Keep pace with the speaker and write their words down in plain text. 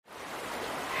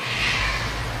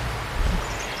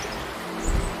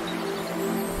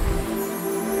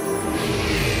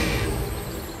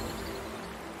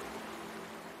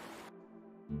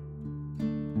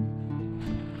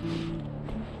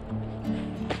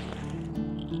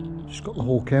Just got the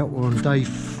hawk out. We're on day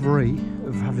 3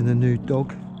 of having the new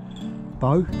dog,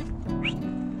 Beau,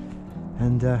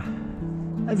 and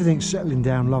everything's settling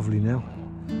down lovely now.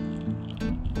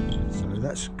 So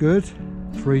that's good.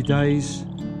 3 days.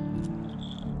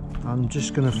 I'm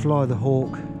just going to fly the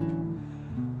hawk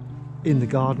in the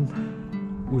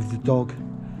garden with the dog,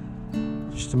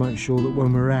 just to make sure that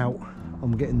when we're out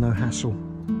I'm getting no hassle.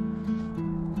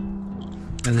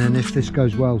 And then if this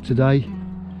goes well today,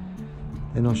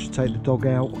 then I should take the dog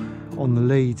out on the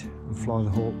lead and fly the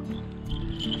hawk.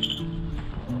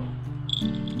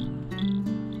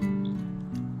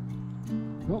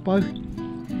 What, Beau?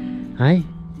 Hey,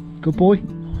 good boy.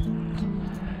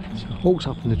 So the hawk's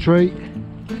up in the tree.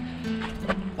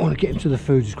 I want to get him to the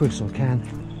food as quick as I can.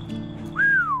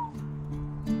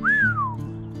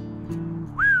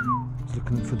 He's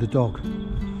looking for the dog.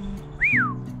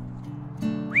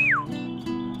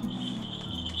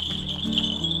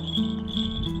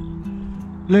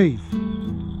 Leave.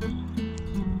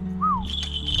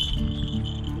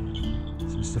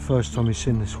 So it's the first time he's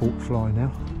seen this hawk fly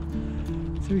now.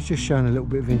 So he's just showing a little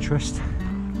bit of interest.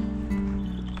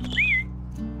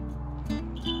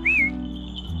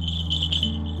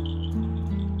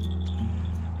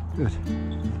 Good.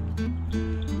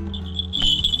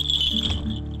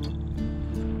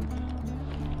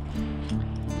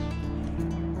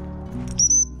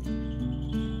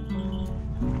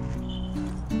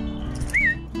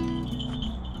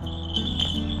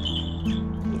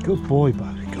 Good boy,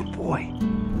 Beau. Good boy.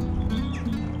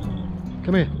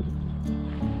 Come here.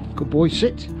 Good boy.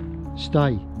 Sit.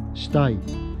 Stay. Stay.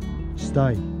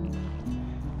 Stay.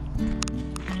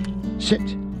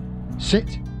 Sit.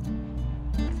 Sit.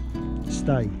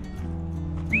 Stay.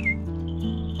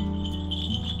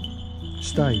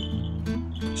 Stay.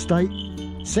 Stay.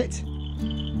 Sit.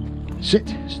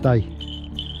 Sit. Stay.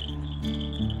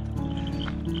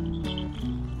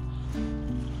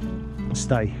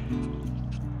 Stay.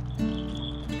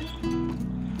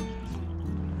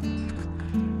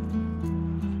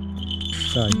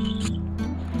 Stay.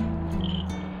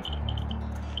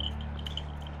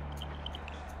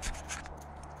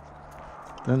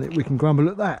 Don't think we can grumble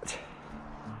at that.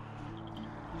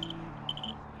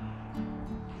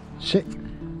 Sit,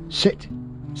 sit,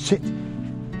 sit.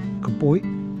 Good boy.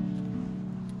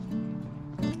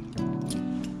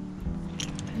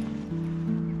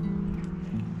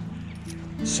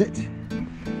 Sit.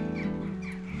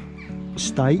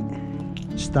 Stay,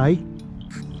 stay.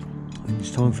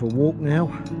 It's time for a walk now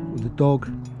with the dog,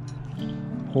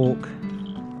 hawk.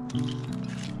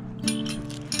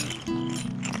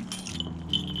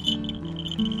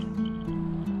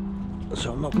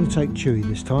 So I'm not going to take Chewy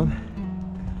this time.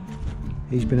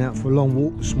 He's been out for a long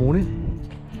walk this morning.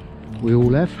 We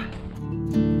all have.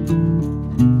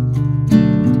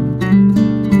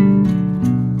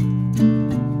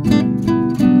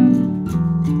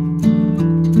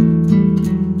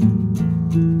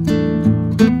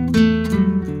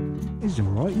 He's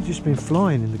alright, you've just been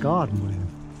flying in the garden with him,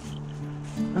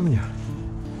 haven't you?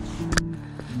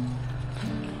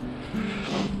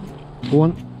 Go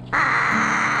on.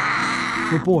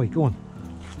 Good boy, go on.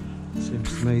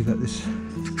 Seems to me that this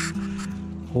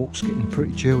hawk's getting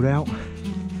pretty chilled out.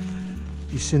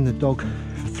 He's seen the dog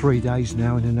for 3 days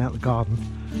now in and out the garden.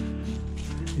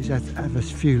 He's had to have a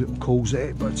few little calls at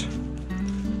it, but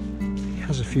he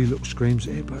has a few little screams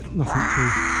at it, but nothing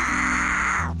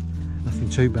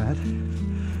too bad.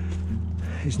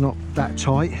 He's not that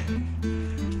tight.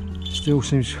 Still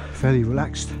seems fairly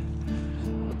relaxed.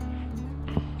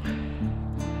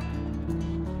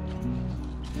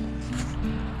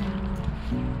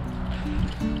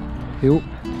 Heel.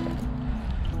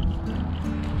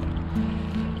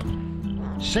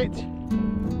 Sit.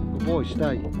 Good boy,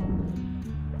 stay.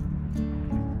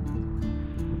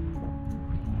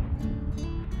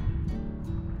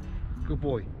 Good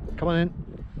boy. Come on in.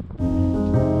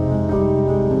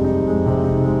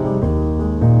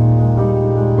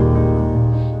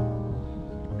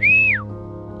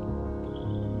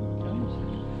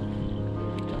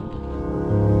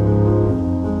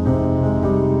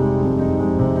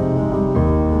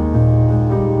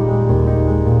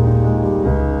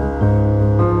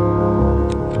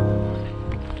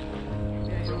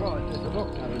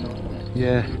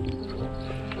 Yeah.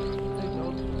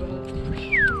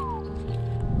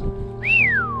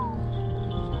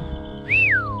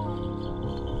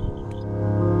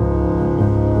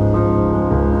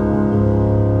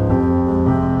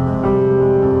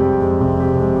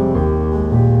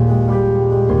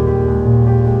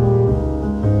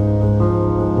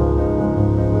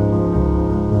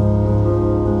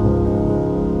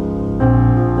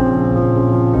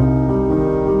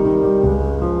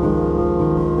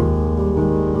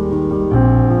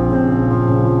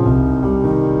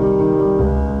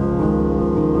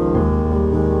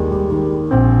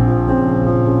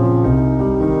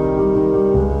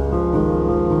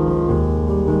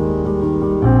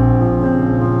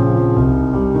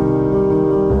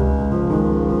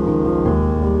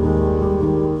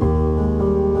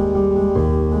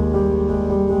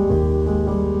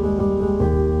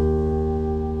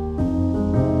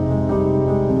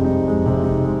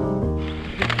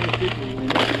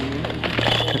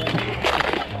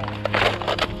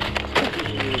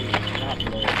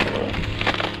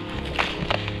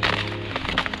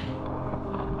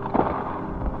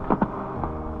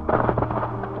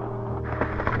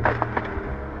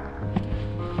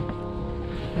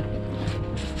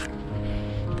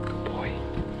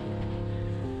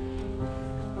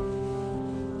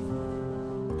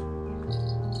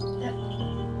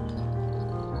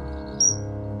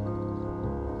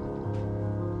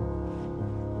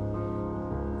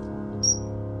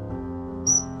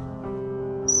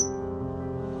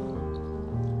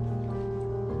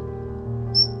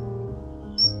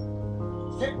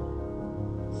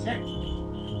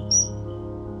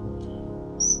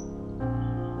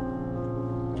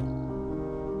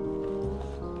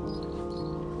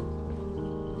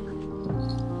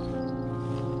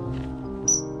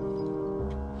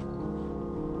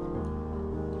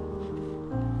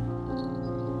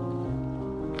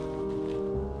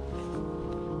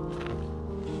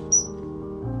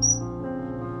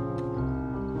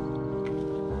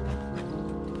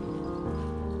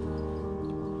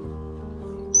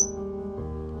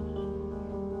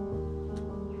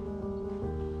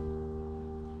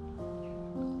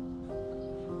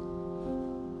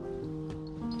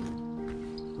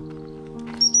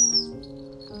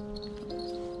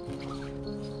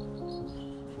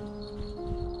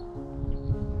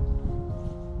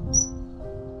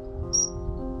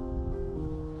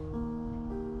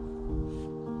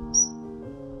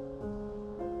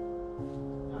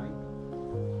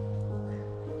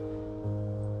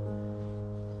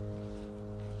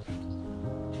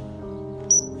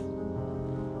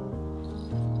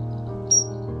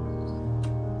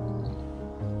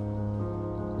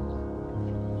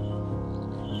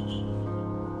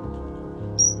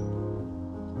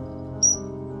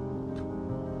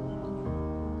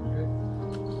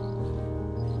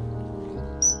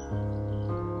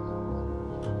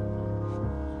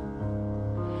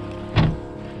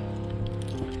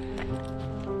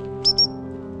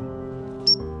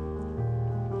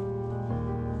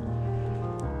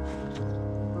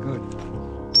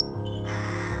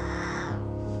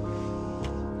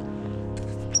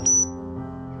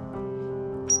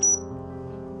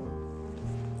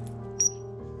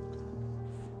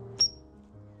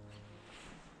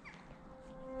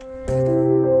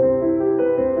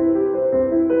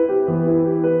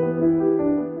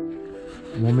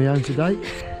 I'm on my own today.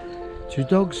 2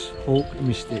 dogs, Hawk and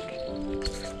Mystic.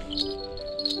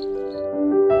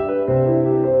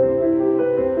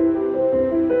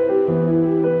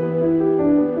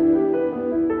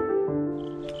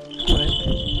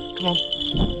 Come on.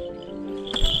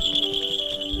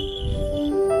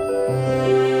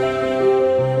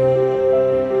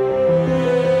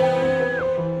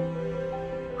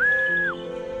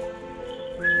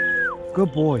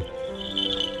 Good boy.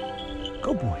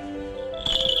 Good boy.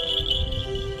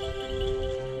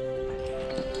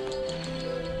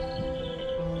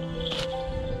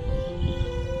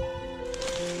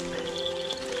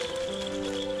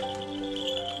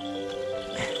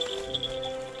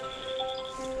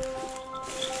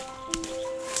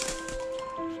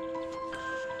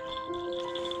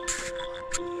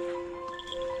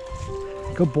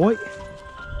 Good boy.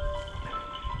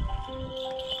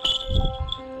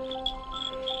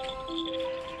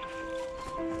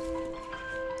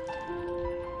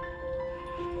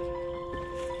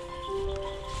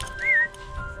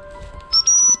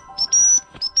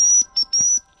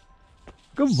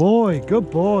 Good boy, good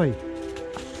boy.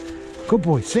 Good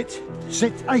boy, sit,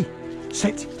 sit, hey,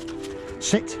 sit,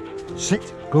 sit,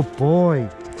 sit. Good boy.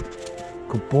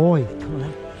 Good boy. Come on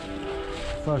then.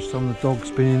 First time the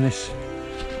dog's been in this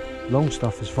long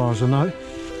stuff as far as I know.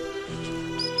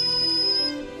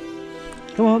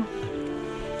 Come on.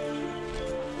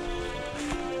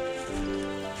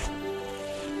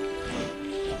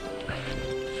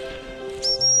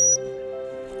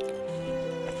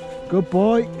 Good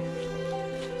boy.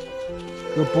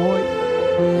 Good boy.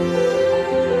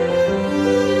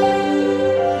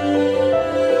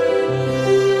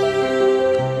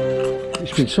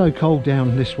 It's been so cold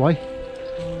down this way.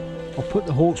 I'll put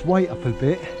the Hawk's weight up a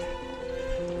bit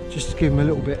just to give him a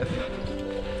little bit of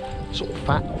sort of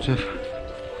fat, to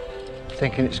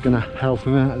thinking it's going to help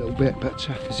him out a little bit, but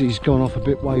because he's gone off a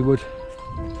bit wayward,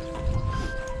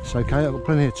 it's okay. I've got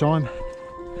plenty of time,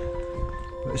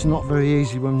 but it's not very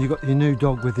easy when you've got your new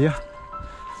dog with you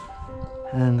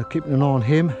and keeping an eye on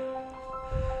him.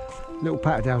 Little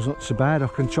patterdale's not so bad, I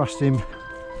can trust him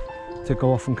to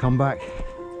go off and come back,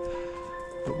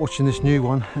 but watching this new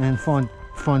one and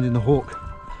finding the Hawk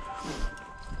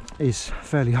is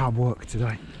fairly hard work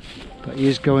today. But he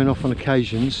is going off on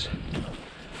occasions,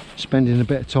 spending a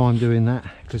bit of time doing that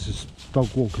because there's dog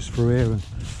walkers through here and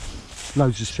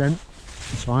loads of scent,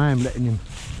 so I am letting him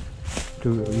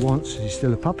do what he wants. He's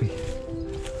still a puppy,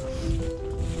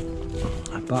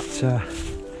 but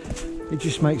it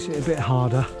just makes it a bit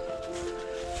harder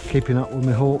keeping up with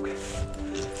my Hawk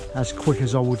as quick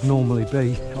as I would normally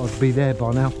be. I'd be there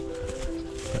by now,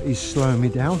 but he's slowing me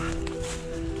down.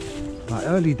 But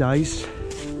early days,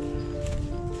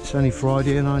 it's only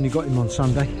Friday and I only got him on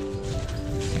Sunday,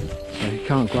 so he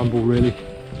can't grumble really.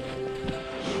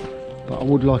 But I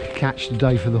would like a catch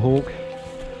today for the Hawk,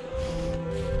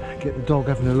 get the dog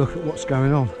having a look at what's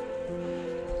going on.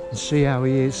 and see how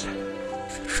he is.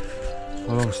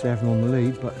 I'll obviously have him on the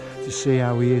lead, but just see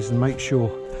how he is and make sure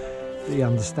that he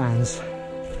understands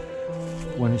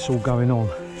when it's all going on,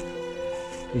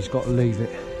 he's got to leave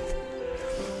it.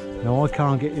 Now I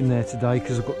can't get in there today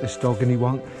because I've got this dog and he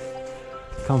won't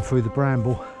come through the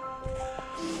bramble.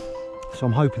 So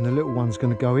I'm hoping the little one's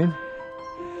going to go in,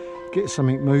 get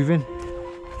something moving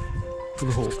for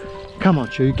the hawk. Come on,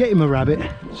 Chew, get him a rabbit.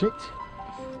 Sit.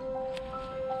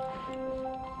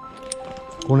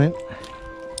 Go on in.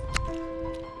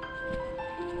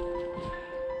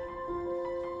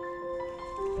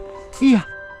 Here.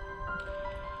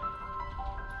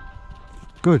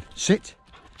 Good. Sit.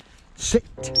 Sit.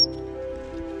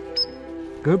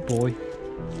 Good boy.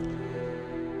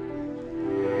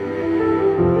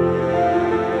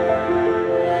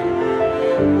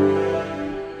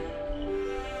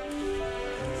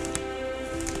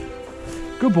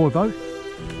 Good boy, Beau.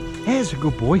 There's a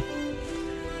good boy.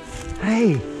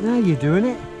 Hey, now you're doing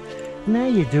it. Now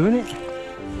you're doing it.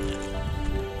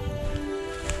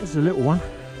 There's the little one.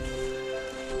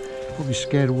 Probably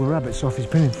scared all the rabbits off. He's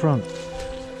been in front.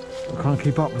 I can't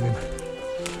keep up with him.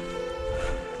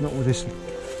 Not with this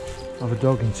other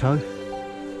dog in tow.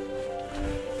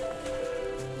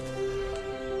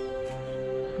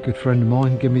 A good friend of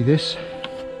mine gave me this,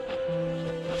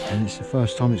 and it's the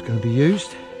first time it's going to be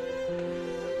used.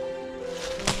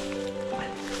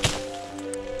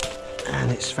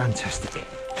 And it's fantastic.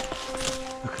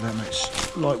 Look at that,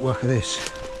 mate. Light work of this.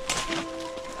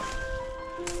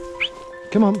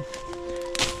 Come on.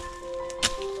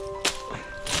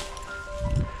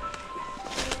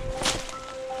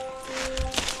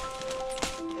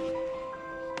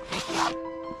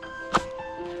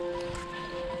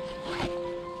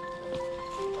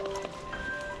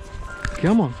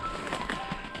 Come on.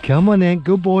 Come on then,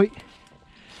 good boy.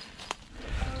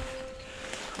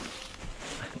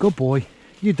 Good boy.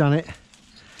 You done it.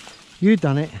 You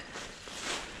done it.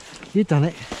 You done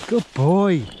it. Good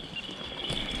boy.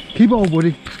 Keep hold,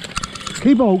 Woody.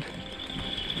 Keep hold.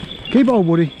 Keep hold,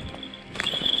 Woody.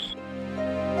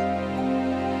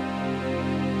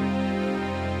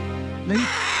 Leave.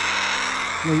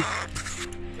 Leave.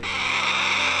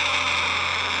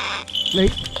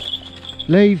 Leave.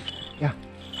 Leave. Yeah.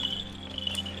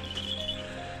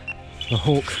 The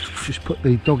hawk just put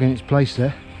the dog in its place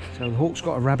there. So the hawk's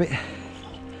got a rabbit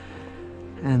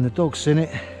and the dog's seen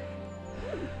it.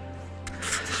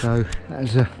 So that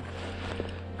was a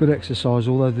good exercise,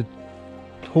 although the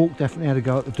hawk definitely had a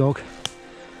go at the dog.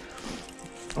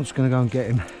 I'm just going to go and get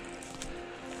him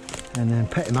and then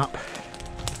pet him up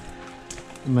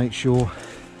and make sure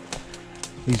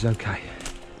he's okay.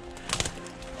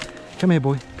 Come here,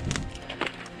 boy.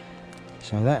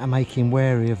 So that'll make him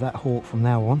wary of that hawk from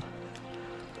now on.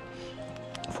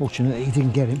 Fortunately he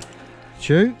didn't get him.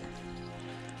 Chew.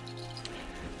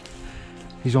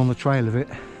 He's on the trail of it.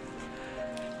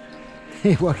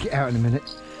 He'll work it out in a minute.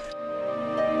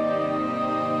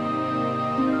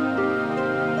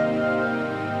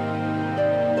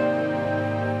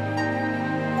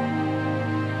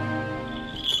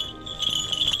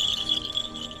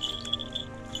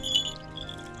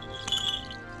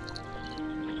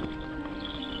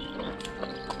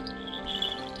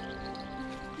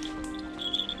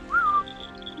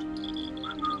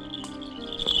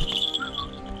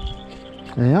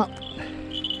 Yeah,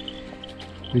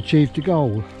 we achieved the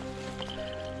goal.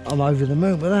 I'm over the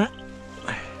moon with that.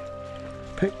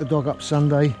 Picked the dog up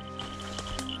Sunday,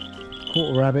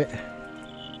 caught a rabbit,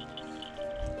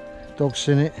 dog's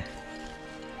seen it.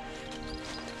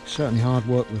 Certainly hard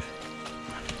work with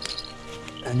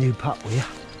a new pup here.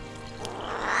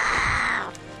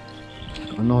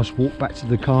 Got a nice walk back to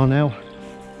the car now.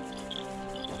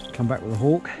 Come back with a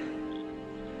hawk,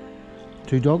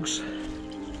 2 dogs,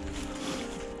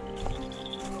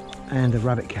 and a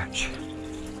rabbit catch.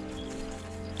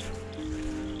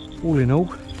 All in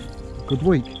all, good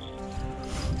week.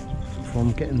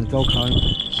 From getting the dog home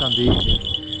Sunday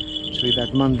evening, so we've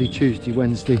had Monday, Tuesday,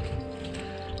 Wednesday,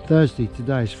 Thursday.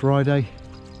 Today is Friday.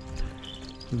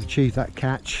 We've achieved that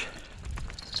catch,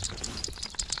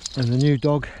 and the new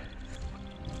dog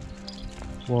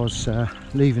was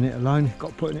leaving it alone.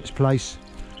 Got put in its place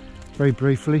very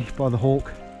briefly by the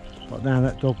hawk, but now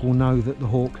that dog will know that the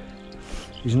hawk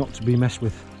is not to be messed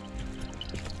with,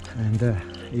 and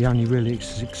he only really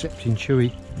is accepting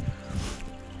Chewy.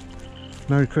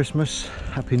 Merry Christmas,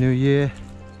 Happy New Year,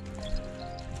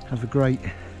 have a great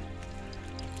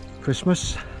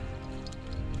Christmas,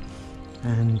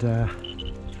 and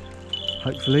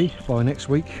hopefully by next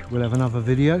week we'll have another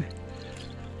video,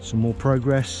 some more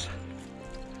progress.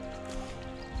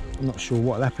 I'm not sure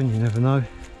what'll happen, you never know,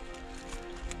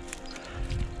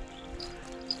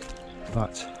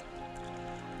 But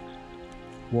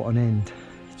what an end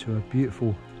to a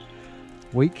beautiful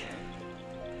week.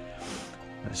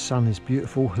 That sun is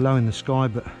beautiful, low in the sky,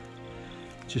 but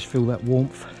just feel that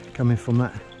warmth coming from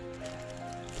that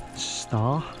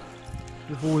star.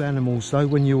 With all animals though,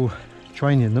 when you're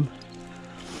training them,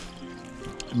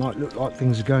 it might look like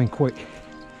things are going quick,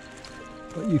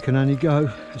 but you can only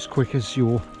go as quick as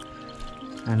your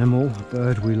animal,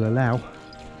 bird, will allow.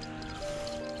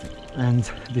 And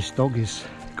this dog has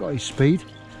got his speed,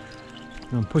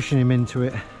 and I'm pushing him into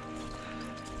it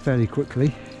fairly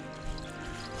quickly,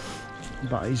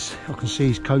 but I can see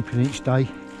he's coping each day,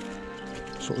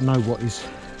 sort of know what he's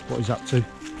up to.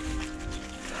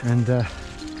 And the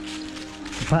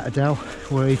patterdale,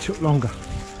 where he took longer,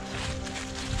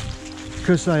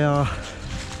 because they are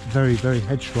very, very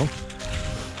headstrong.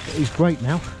 But he's great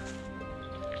now.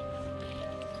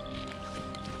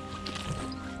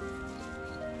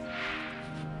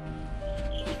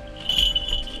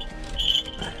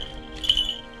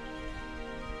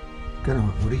 Good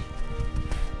on, Woody.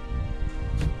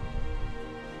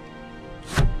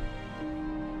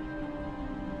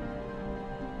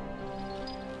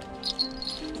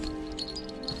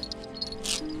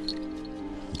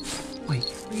 Wait,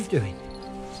 what are you doing?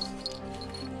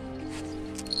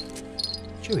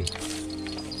 Chewy.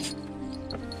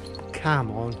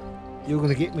 Come on, you're going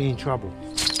to get me in trouble.